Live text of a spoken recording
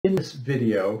In this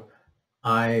video,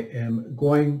 I am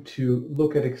going to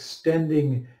look at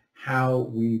extending how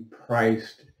we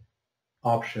priced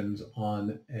options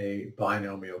on a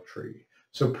binomial tree.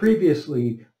 So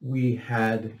previously, we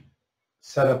had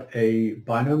set up a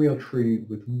binomial tree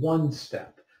with one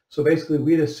step. So basically,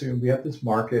 we'd assumed we have this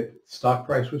market, stock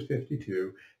price was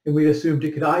 52, and we'd assumed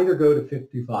it could either go to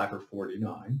 55 or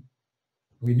 49.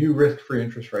 We knew risk-free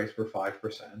interest rates were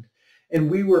 5%, and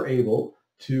we were able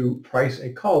to price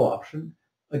a call option,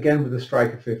 again with a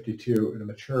strike of 52 and a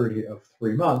maturity of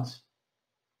 3 months,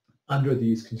 under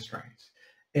these constraints.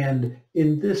 And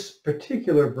in this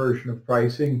particular version of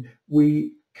pricing,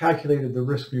 we calculated the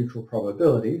risk-neutral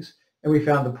probabilities, and we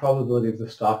found the probability of the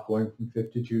stock going from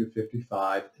 52 to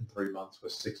 55 in 3 months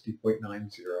was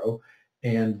 60.90,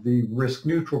 and the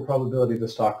risk-neutral probability of the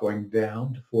stock going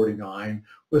down to 49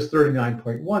 was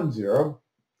 39.10,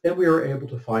 and we were able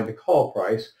to find a call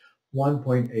price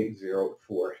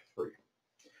 1.8043.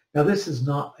 Now this is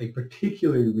not a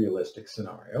particularly realistic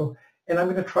scenario, and I'm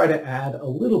going to try to add a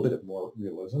little bit more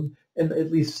realism and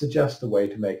at least suggest a way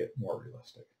to make it more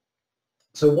realistic.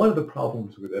 So one of the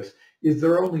problems with this is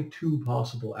there are only two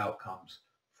possible outcomes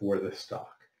for this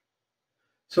stock.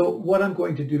 So what I'm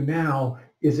going to do now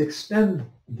is extend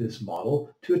this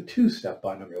model to a two-step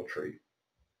binomial tree.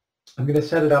 I'm going to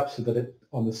set it up so that it's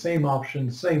on the same option,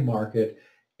 same market,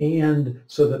 and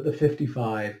so that the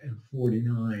 55 and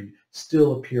 49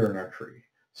 still appear in our tree.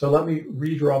 So let me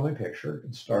redraw my picture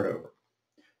and start over.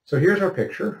 So here's our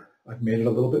picture. I've made it a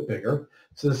little bit bigger.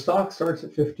 So the stock starts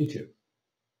at 52.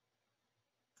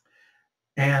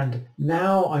 And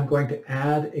now I'm going to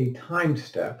add a time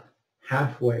step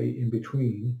halfway in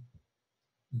between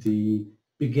the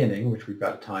beginning, which we've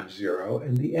got at time 0,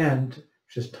 and the end,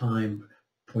 which is time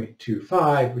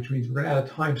 0.25, which means we're going to add a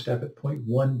time step at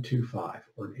 0.125,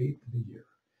 or an eighth of a year.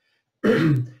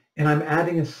 And I'm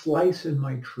adding a slice in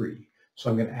my tree. So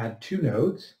I'm going to add 2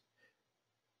 nodes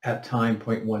at time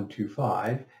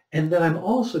 0.125, and then I'm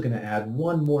also going to add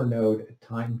one more node at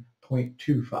time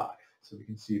 0.25. So we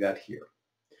can see that here.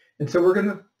 And so we're going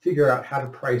to figure out how to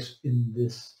price in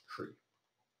this tree.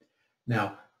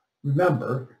 Now,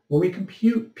 remember, when we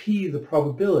compute P, the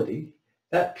probability,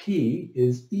 that P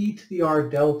is e to the r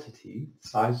delta t,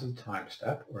 size of the time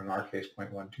step, or in our case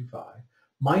 0.125,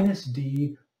 minus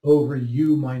d over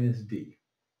u minus d.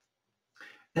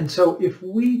 And so if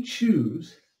we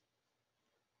choose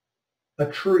a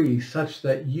tree such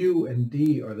that u and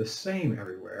d are the same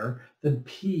everywhere, then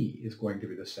P is going to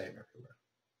be the same everywhere.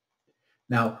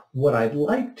 Now, what I'd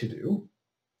like to do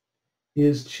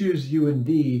is choose u and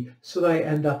d so that I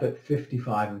end up at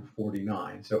 55 and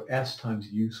 49. So s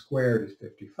times u squared is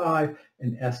 55,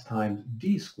 and s times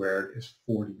d squared is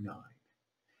 49.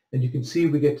 And you can see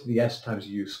we get to the s times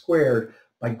u squared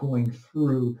by going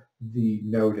through the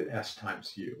node at s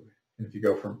times u. And if you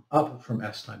go up from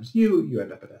s times u, you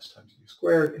end up at s times u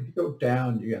squared. If you go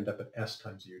down, you end up at s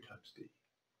times u times d.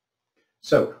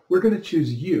 So we're going to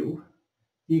choose u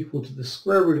equal to the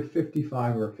square root of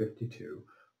 55 over 52,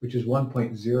 which is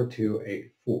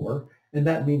 1.0284, and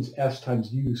that means s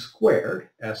times u squared,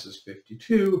 s is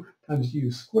 52, times u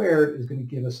squared is going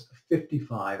to give us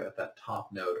 55 at that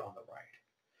top node on the right.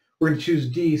 We're going to choose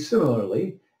d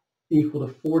similarly, equal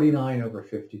to 49 over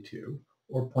 52,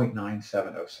 or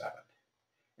 0.9707.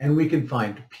 And we can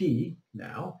find p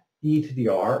now, e to the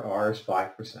r is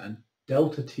 5%,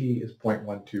 delta t is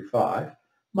 0.125,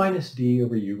 minus d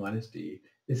over u minus d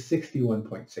is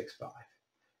 61.65.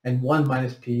 And 1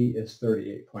 minus p is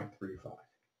 38.35.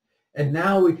 And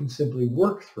now we can simply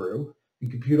work through and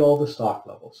compute all the stock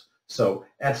levels. So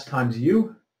s times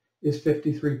u is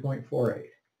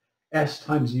 53.48. S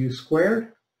times u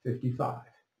squared, 55.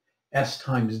 S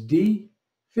times d,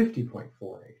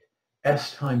 50.48.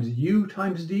 S times u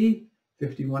times d,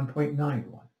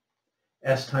 51.91.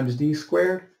 S times d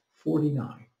squared,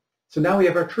 49. So now we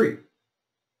have our tree.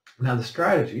 Now the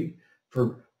strategy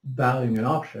for valuing an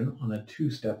option on a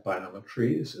two-step binomial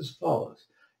tree is as follows.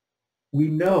 We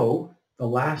know the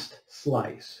last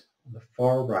slice on the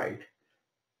far right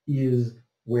is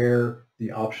where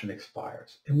the option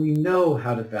expires. And we know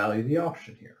how to value the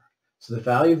option here. So the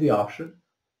value of the option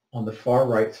on the far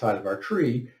right side of our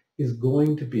tree is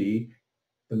going to be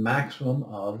the maximum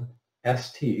of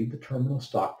ST, the terminal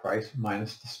stock price,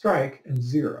 minus the strike, and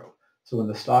 0. So when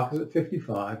the stock is at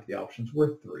 55, the option's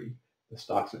worth 3. The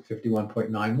stock's at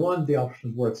 51.91, the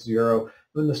option is worth 0.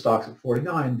 When the stock's at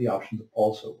 49, the option is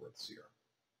also worth 0.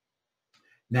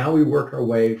 Now we work our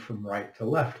way from right to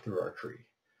left through our tree.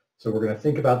 So we're going to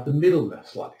think about the middle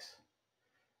slice.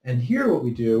 And here what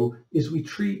we do is we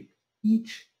treat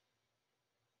each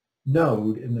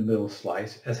node in the middle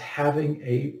slice as having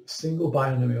a single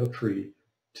binomial tree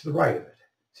to the right of it.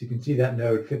 So you can see that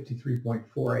node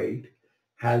 53.48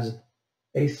 has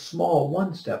a small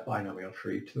one-step binomial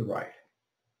tree to the right.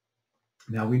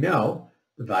 Now we know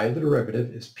the value of the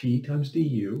derivative is p times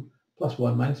du plus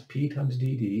 1 minus p times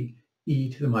dd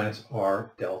e to the minus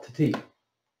r delta t.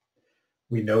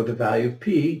 We know the value of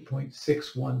p,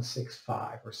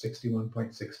 0.6165 or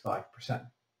 61.65%.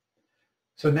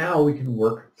 So now we can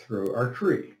work through our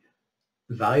tree.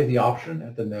 The value of the option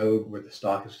at the node where the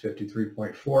stock is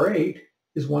 53.48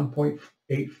 is 1.84.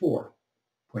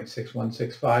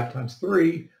 0.6165 times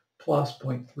 3 plus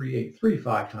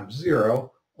 0.3835 times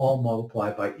 0, all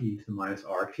multiplied by e to the minus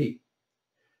rt.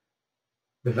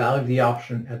 The value of the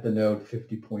option at the node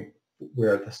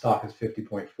where the stock is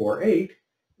 50.48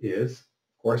 is,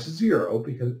 of course, 0,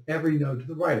 because every node to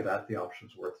the right of that, the option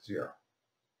is worth 0.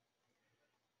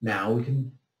 Now we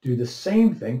can do the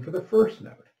same thing for the first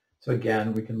node. So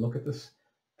again, we can look at this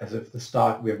as if the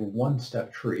stock, we have a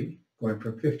one-step tree going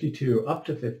from 52 up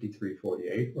to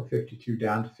 53.48 or 52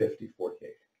 down to 50.48.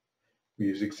 We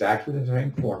use exactly the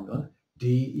same formula.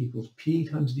 D equals P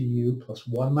times du plus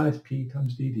 1 minus P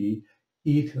times dd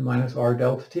e to the minus r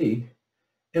delta t.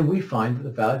 And we find that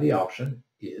the value of the option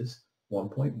is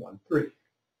 1.13.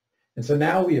 And so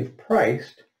now we have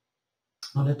priced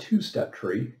on a two-step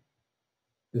tree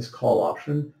this call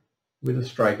option with a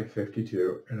strike at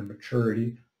 52 and a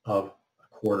maturity of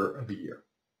 1/4 of a year.